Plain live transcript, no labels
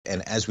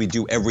And as we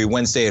do every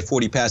Wednesday at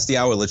 40 past the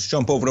hour, let's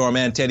jump over to our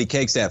man, Teddy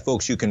Kekstadt.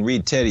 Folks, you can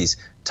read Teddy's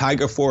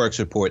Tiger Forex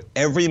Report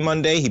every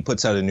Monday. He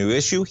puts out a new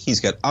issue. He's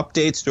got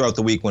updates throughout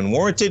the week when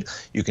warranted.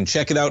 You can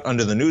check it out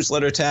under the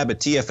newsletter tab at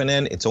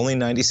TFNN. It's only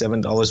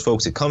 $97,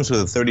 folks. It comes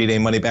with a 30-day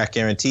money-back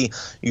guarantee.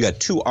 You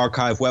got 2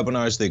 archive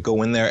webinars that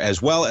go in there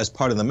as well as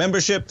part of the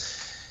membership.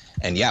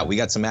 And yeah, we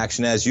got some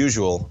action as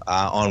usual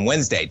on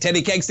Wednesday.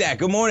 Teddy Kekstadt,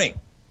 good morning.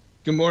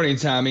 Good morning,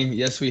 Tommy.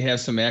 Yes, we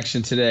have some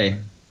action today.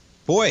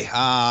 Boy,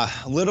 a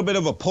little bit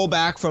of a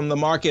pullback from the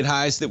market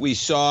highs that we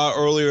saw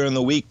earlier in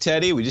the week,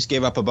 Teddy. We just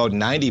gave up about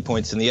 90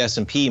 points in the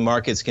S&P.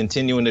 Market's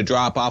continuing to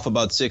drop off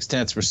about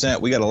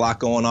 0.6%. We got a lot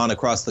going on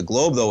across the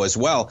globe, though, as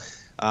well.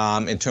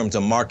 In terms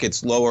of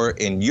markets lower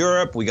in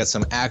Europe, we got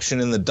some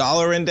action in the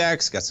dollar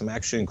index, got some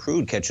action in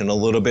crude catching a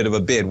little bit of a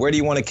bid. Where do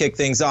you want to kick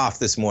things off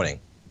this morning?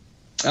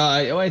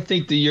 I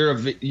think the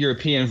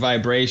European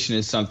vibration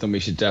is something we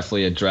should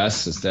definitely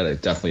address, is that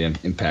it definitely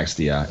impacts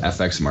the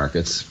FX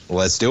markets.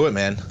 Let's do it,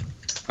 man.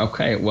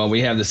 Okay, well,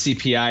 we have the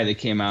CPI that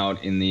came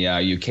out in the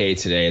UK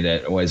today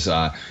that was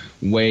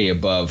way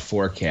above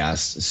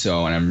forecast.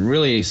 So, and I'm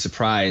really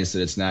surprised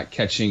that it's not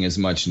catching as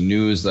much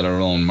news, let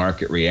alone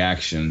market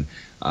reaction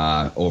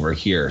over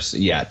here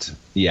yet.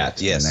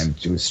 Yes. And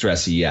I'm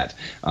stress yet.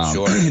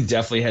 Sure. It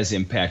definitely has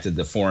impacted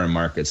the foreign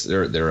markets,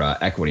 their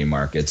equity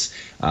markets.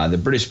 The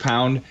British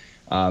pound,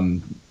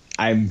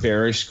 I'm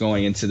bearish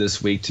going into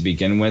this week to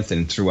begin with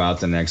and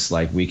throughout the next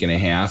week and a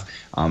half.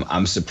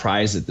 I'm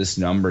surprised that this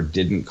number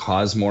didn't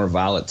cause more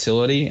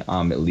volatility,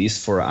 at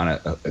least for on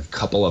a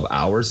couple of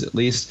hours at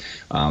least.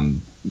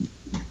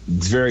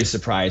 It's very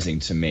surprising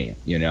to me,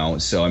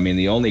 So, I mean,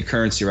 the only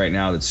currency right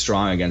now that's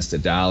strong against the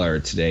dollar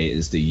today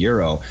is the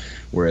euro,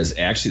 whereas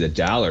actually the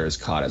dollar has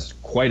caught us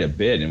quite a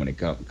bit. And when it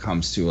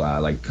comes to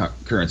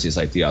currencies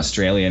like the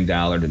Australian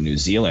dollar, the New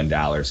Zealand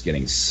dollar is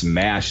getting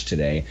smashed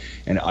today.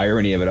 And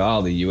irony of it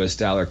all, the U.S.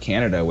 dollar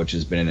Canada, which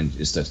has been in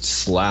just a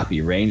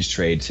sloppy range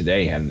trade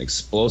today, had an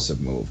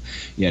explosive move,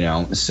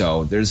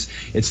 So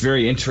it's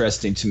very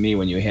interesting to me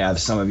when you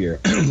have some of your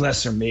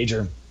lesser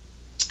major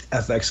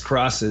FX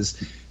crosses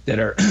that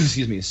are,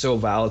 so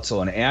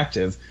volatile and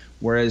active,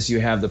 whereas you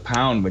have the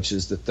pound, which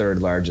is the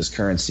third largest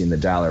currency in the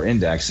dollar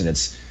index, and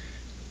it's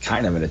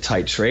kind of in a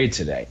tight trade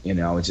today.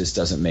 It just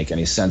doesn't make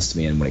any sense to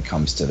me when it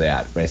comes to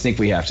that. But I think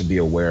we have to be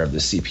aware of the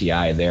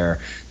CPI there,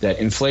 that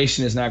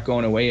inflation is not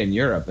going away in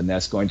Europe, and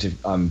that's going to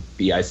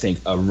be, I think,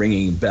 a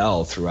ringing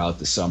bell throughout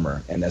the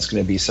summer, and that's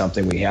going to be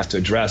something we have to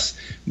address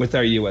with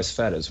our U.S.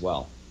 Fed as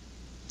well.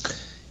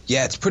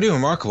 Yeah, it's pretty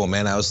remarkable,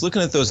 man. I was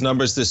looking at those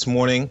numbers this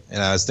morning,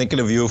 and I was thinking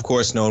of you, of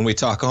course, knowing we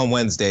talk on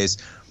Wednesdays.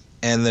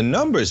 And the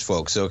numbers,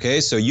 folks,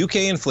 okay? So UK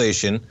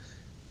inflation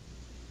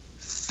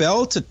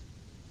fell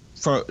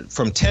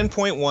from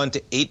 10.1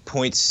 to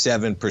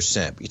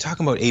 8.7%. You're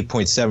talking about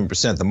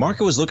 8.7%. The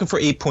market was looking for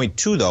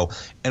 8.2, though.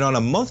 And on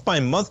a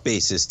month-by-month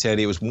basis,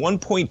 Teddy, it was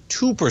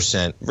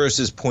 1.2%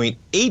 versus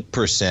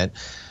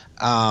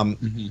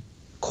 0.8%.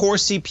 Core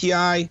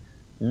CPI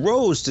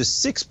rose to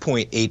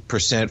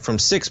 6.8% from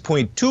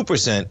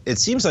 6.2%. It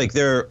seems like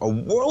they're a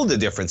world of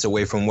difference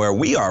away from where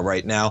we are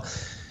right now.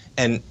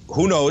 And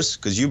who knows,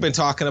 because you've been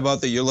talking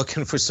about that you're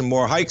looking for some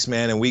more hikes,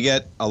 man, and we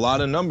get a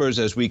lot of numbers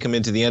as we come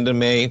into the end of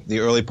May, the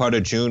early part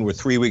of June. We're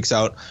 3 weeks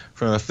out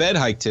from a Fed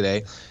hike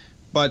today.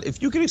 But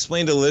if you could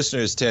explain to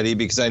listeners, Teddy,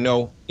 because I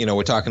know,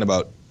 we're talking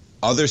about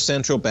other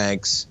central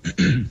banks.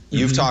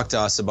 You've talked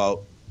to us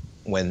about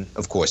when,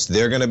 of course,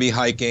 they're going to be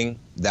hiking.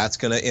 That's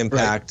going to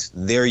impact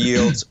their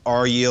yields,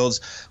 our yields.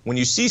 When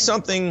you see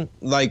something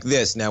like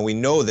this, now we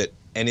know that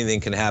anything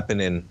can happen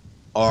in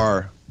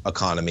our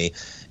economy.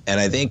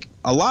 And I think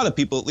a lot of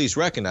people at least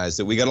recognize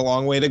that we got a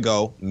long way to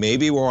go.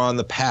 Maybe we're on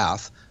the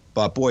path,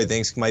 but boy,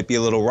 things might be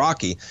a little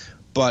rocky.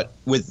 But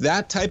with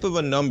that type of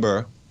a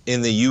number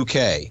in the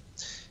UK,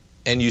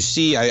 and you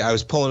see, I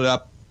was pulling it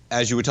up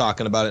as you were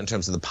talking about it in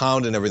terms of the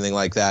pound and everything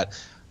like that.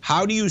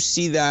 How do you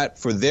see that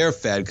for their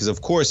Fed? Because,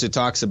 of course, it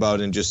talks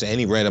about in just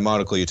any random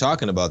article you're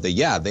talking about that,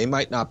 yeah, they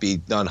might not be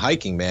done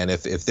hiking, man,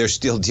 if they're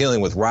still dealing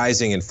with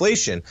rising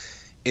inflation.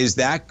 Is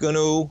that going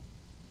to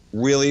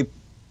really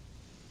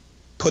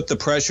put the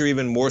pressure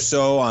even more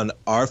so on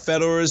our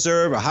Federal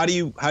Reserve? Or how do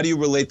you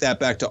relate that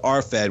back to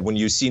our Fed when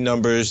you see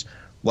numbers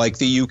like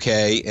the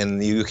UK,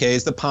 and the UK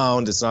is the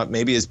pound, it's not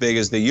maybe as big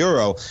as the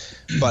euro,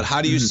 but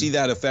how do you see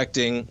that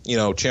affecting,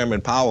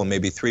 Chairman Powell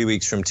maybe 3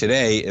 weeks from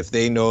today if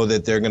they know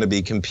that they're going to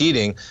be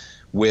competing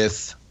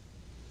with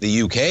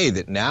the UK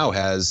that now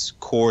has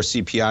core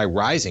CPI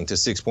rising to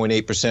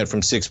 6.8%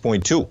 from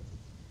 6.2?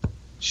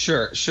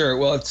 Sure.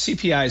 Well, if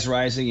CPI is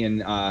rising in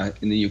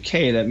the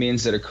UK, that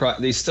means that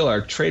they still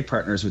are trade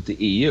partners with the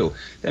EU.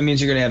 That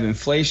means you're going to have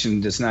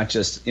inflation that's not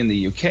just in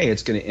the UK,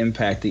 it's going to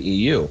impact the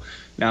EU.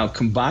 Now,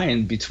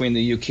 combined between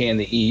the UK and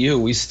the EU,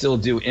 we still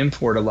do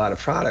import a lot of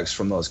products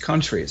from those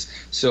countries.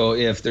 So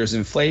if there's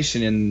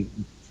inflation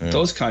in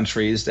those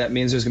countries, that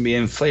means there's going to be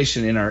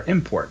inflation in our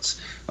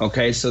imports.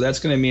 Okay, so that's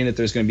going to mean that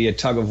there's going to be a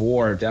tug of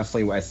war,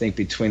 definitely, I think,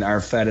 between our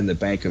Fed and the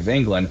Bank of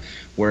England.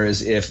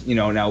 Whereas if,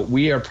 now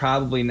we are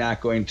probably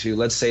not going to,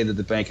 let's say that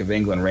the Bank of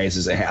England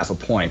raises a half a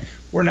point.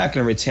 We're not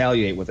going to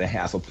retaliate with a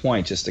half a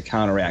point just to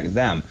counteract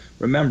them.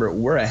 Remember,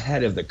 we're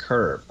ahead of the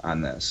curve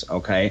on this,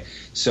 okay?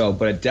 So,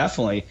 but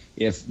definitely,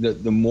 if the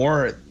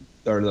more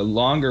or the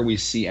longer we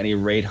see any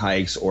rate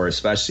hikes, or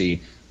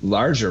especially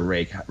larger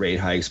rate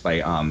hikes by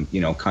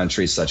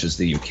countries such as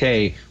the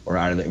UK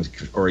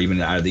or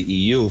even out of the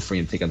EU, for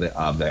you to think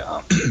of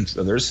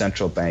their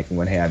central bank and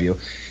what have you,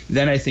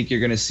 then I think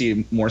you're going to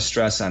see more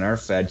stress on our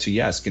Fed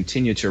to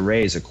continue to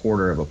raise a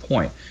quarter of a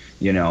point.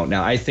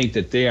 Now I think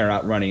that they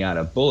are running out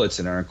of bullets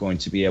and aren't going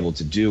to be able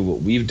to do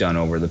what we've done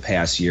over the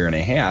past year and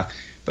a half.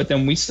 But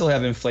then we still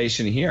have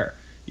inflation here.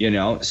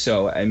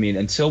 So I mean,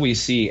 until we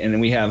see, and then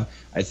we have,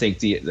 I think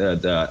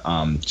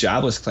the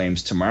jobless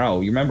claims tomorrow.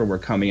 You remember, we're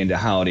coming into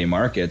holiday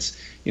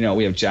markets. We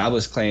have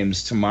jobless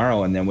claims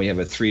tomorrow, and then we have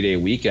a 3-day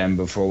weekend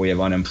before we have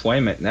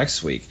unemployment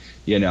next week.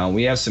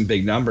 We have some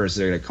big numbers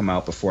that are going to come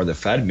out before the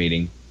Fed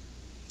meeting,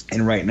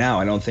 and right now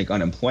I don't think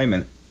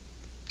unemployment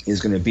is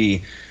going to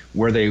be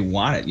where they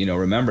want it.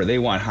 Remember, they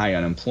want high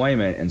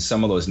unemployment, and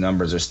some of those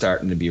numbers are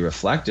starting to be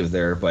reflective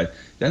there. But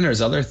then there's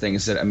other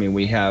things that,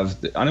 we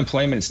have the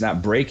unemployment is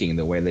not breaking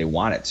the way they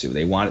want it to.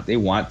 They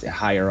want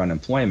higher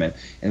unemployment,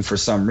 and for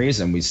some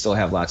reason we still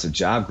have lots of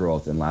job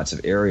growth in lots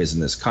of areas in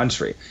this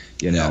country.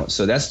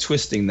 So that's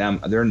twisting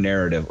their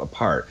narrative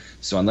apart.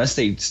 So unless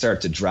they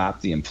start to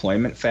drop the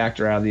employment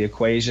factor out of the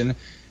equation,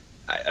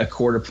 a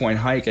quarter point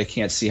hike, I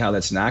can't see how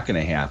that's not going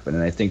to happen.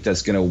 And I think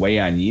that's going to weigh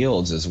on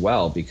yields as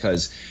well,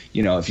 because,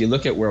 if you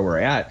look at where we're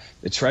at,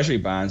 the Treasury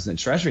bonds and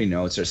the Treasury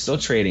notes are still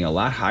trading a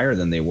lot higher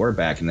than they were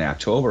back in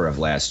October of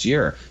last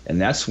year. And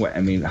that's what,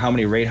 how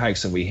many rate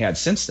hikes have we had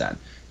since then?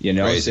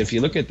 So if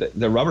you look at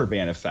the rubber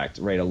band effect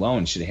rate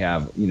alone should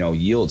have,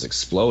 yields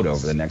explode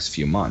over the next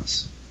few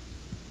months.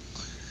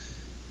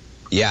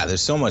 Yeah,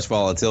 there's so much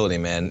volatility,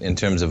 man, in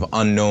terms of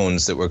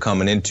unknowns that we're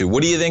coming into.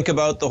 What do you think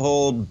about the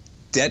whole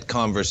debt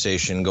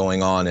conversation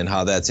going on and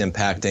how that's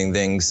impacting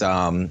things?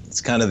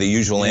 It's kind of the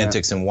usual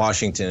antics in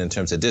Washington in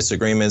terms of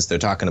disagreements. They're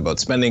talking about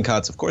spending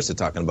cuts. Of course they're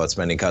talking about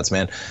spending cuts,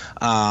 man.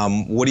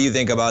 What do you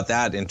think about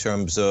that in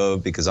terms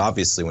of, because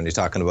obviously when you're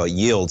talking about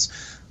yields,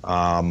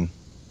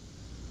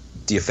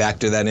 do you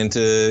factor that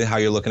into how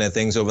you're looking at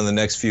things over the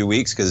next few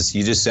weeks? Because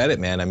you just said it,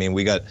 man.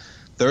 We got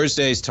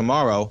Thursdays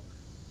tomorrow.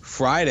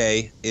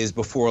 Friday is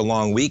before a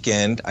long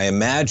weekend. I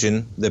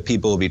imagine that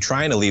people will be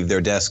trying to leave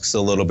their desks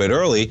a little bit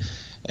early.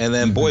 And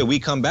then, boy, we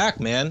come back,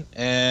 man,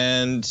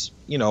 and,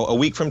 a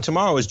week from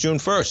tomorrow is June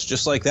 1st.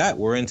 Just like that,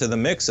 we're into the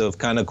mix of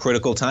kind of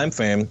critical time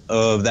frame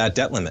of that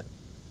debt limit.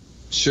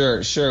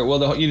 Sure. Well,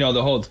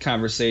 the whole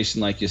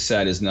conversation, like you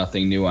said, is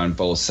nothing new on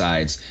both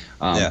sides.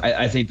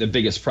 I think the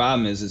biggest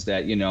problem is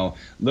that,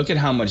 look at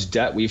how much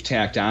debt we've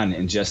tacked on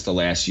in just the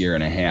last year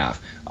and a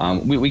half.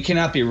 We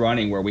cannot be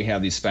running where we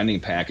have these spending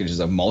packages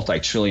of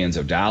multi-trillions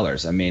of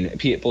dollars.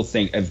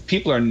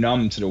 People are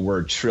numb to the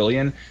word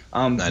trillion,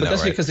 but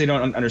that's because they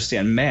don't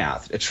understand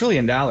math. $1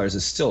 trillion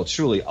is still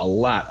truly a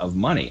lot of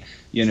money,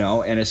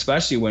 and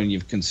especially when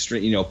you've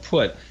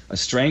put a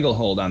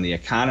stranglehold on the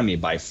economy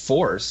by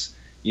force,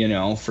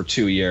 for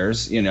 2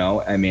 years,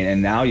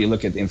 and now you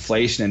look at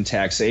inflation and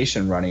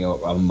taxation running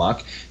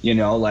amok,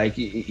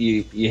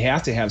 you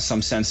have to have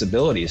some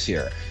sensibilities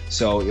here.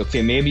 So,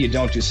 okay, maybe you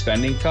don't do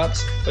spending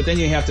cuts, but then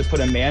you have to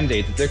put a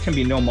mandate that there can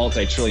be no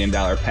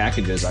multi-trillion-dollar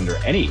packages under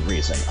any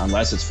reason,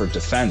 unless it's for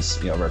defense,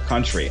 of our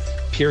country,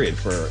 period,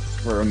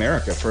 for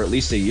America for at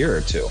least a year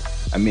or two.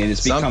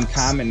 It's become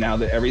common now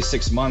that every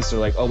 6 months they're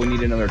like, oh, we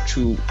need another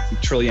 $2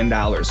 trillion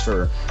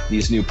for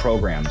these new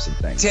programs and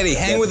things. Teddy,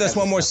 hang with us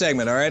one more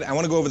segment, all right? I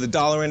want to go over the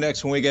dollar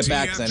index when we get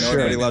back, because I know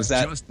everybody loves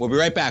that. We'll be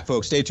right back,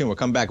 folks. Stay tuned. We'll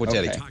come back with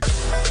Teddy.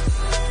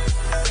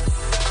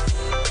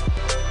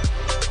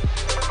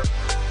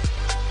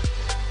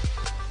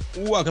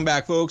 Welcome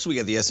back, folks. We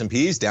got the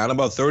S&Ps down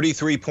about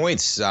 33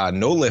 points.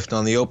 No lift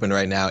on the open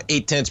right now.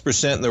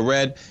 0.8% in the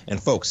red.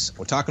 And, folks,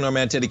 we're talking to our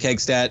man Teddy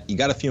Kekstadt. You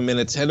got a few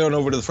minutes. Head on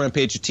over to the front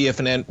page of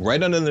TFNN.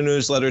 Right under the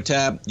newsletter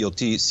tab, you'll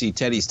see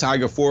Teddy's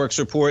Tiger Forex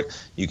Report.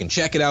 You can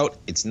check it out.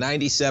 It's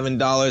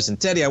 $97. And,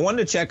 Teddy, I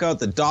wanted to check out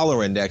the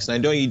dollar index. And I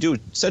know you do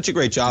such a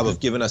great job of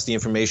giving us the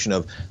information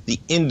of the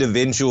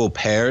individual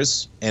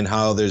pairs and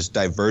how there's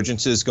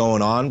divergences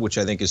going on, which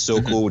I think is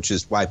so cool, which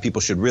is why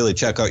people should really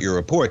check out your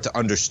report to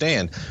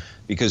understand.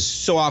 Because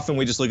so often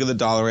we just look at the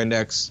dollar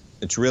index.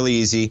 It's really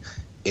easy.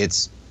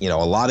 It's, a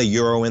lot of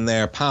euro in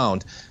there,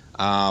 pound.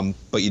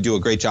 But you do a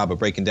great job of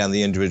breaking down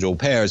the individual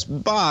pairs.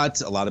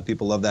 But a lot of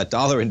people love that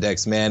dollar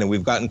index, man. And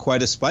we've gotten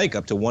quite a spike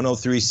up to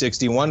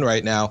 103.61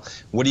 right now.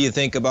 What do you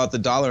think about the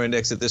dollar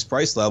index at this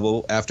price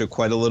level after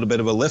quite a little bit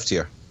of a lift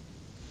here?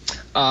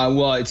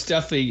 Well, it's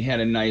definitely had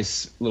a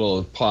nice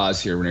little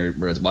pause here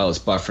while it's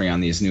buffering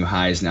on these new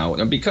highs now.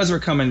 And because we're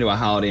coming to a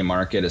holiday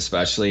market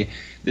especially,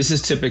 this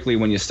is typically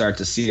when you start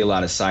to see a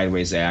lot of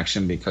sideways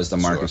action because the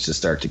markets just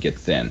start to get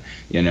thin.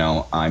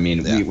 I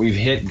mean, we've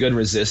hit good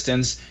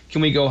resistance.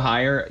 Can we go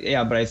higher?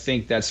 Yeah, but I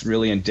think that's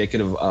really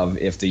indicative of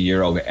if the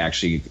euro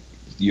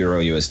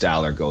US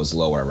dollar goes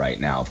lower right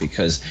now,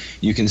 because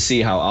you can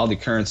see how all the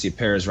currency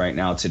pairs right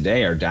now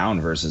today are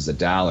down versus the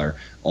dollar.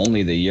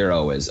 Only the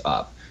euro is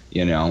up.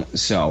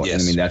 So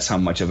yes. I mean, that's how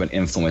much of an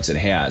influence it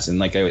has. And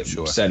like I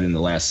said in the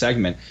last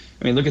segment,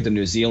 I mean, look at the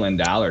New Zealand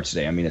dollar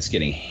today. I mean, it's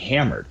getting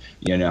hammered.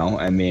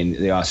 I mean,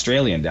 the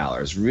Australian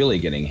dollar is really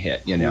getting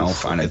hit,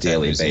 on a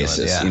daily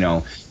basis,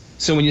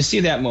 So when you see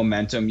that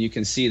momentum, you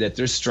can see that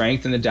there's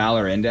strength in the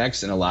dollar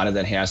index, and a lot of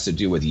that has to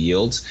do with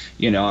yields.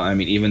 I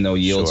mean, even though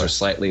yields are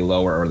slightly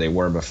lower, or they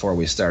were before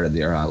we started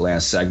the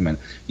last segment,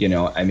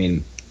 I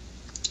mean,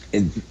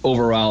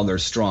 overall they're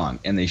strong,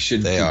 and they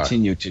should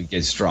continue to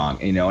get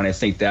strong. And I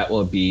think that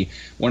will be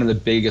one of the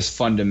biggest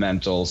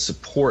fundamental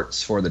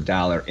supports for the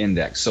dollar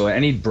index. So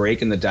any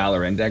break in the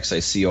dollar index I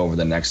see over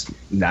the next,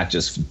 not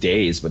just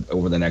days, but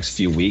over the next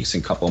few weeks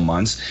and couple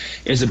months,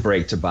 is a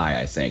break to buy,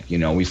 I think.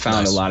 We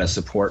found a lot of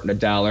support in the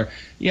dollar.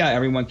 Yeah,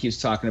 everyone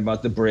keeps talking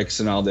about the BRICS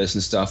and all this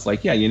and stuff.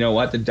 Like, yeah, you know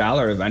what? The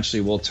dollar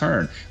eventually will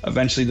turn.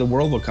 Eventually the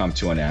world will come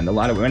to an end.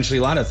 Eventually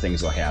a lot of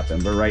things will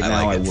happen. But right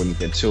now I wouldn't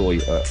get too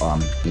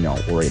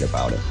worried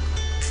about it.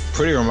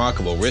 Pretty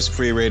remarkable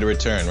risk-free rate of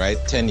return, right?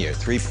 10-year,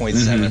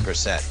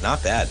 3.7%.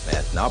 Not bad,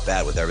 man. Not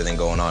bad with everything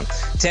going on.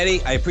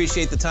 Teddy, I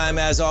appreciate the time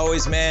as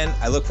always, man.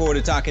 I look forward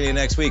to talking to you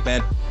next week,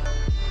 man.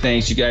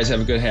 Thanks. You guys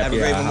have a good, happy holiday.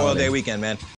 Have a great Memorial holiday. Day weekend, man.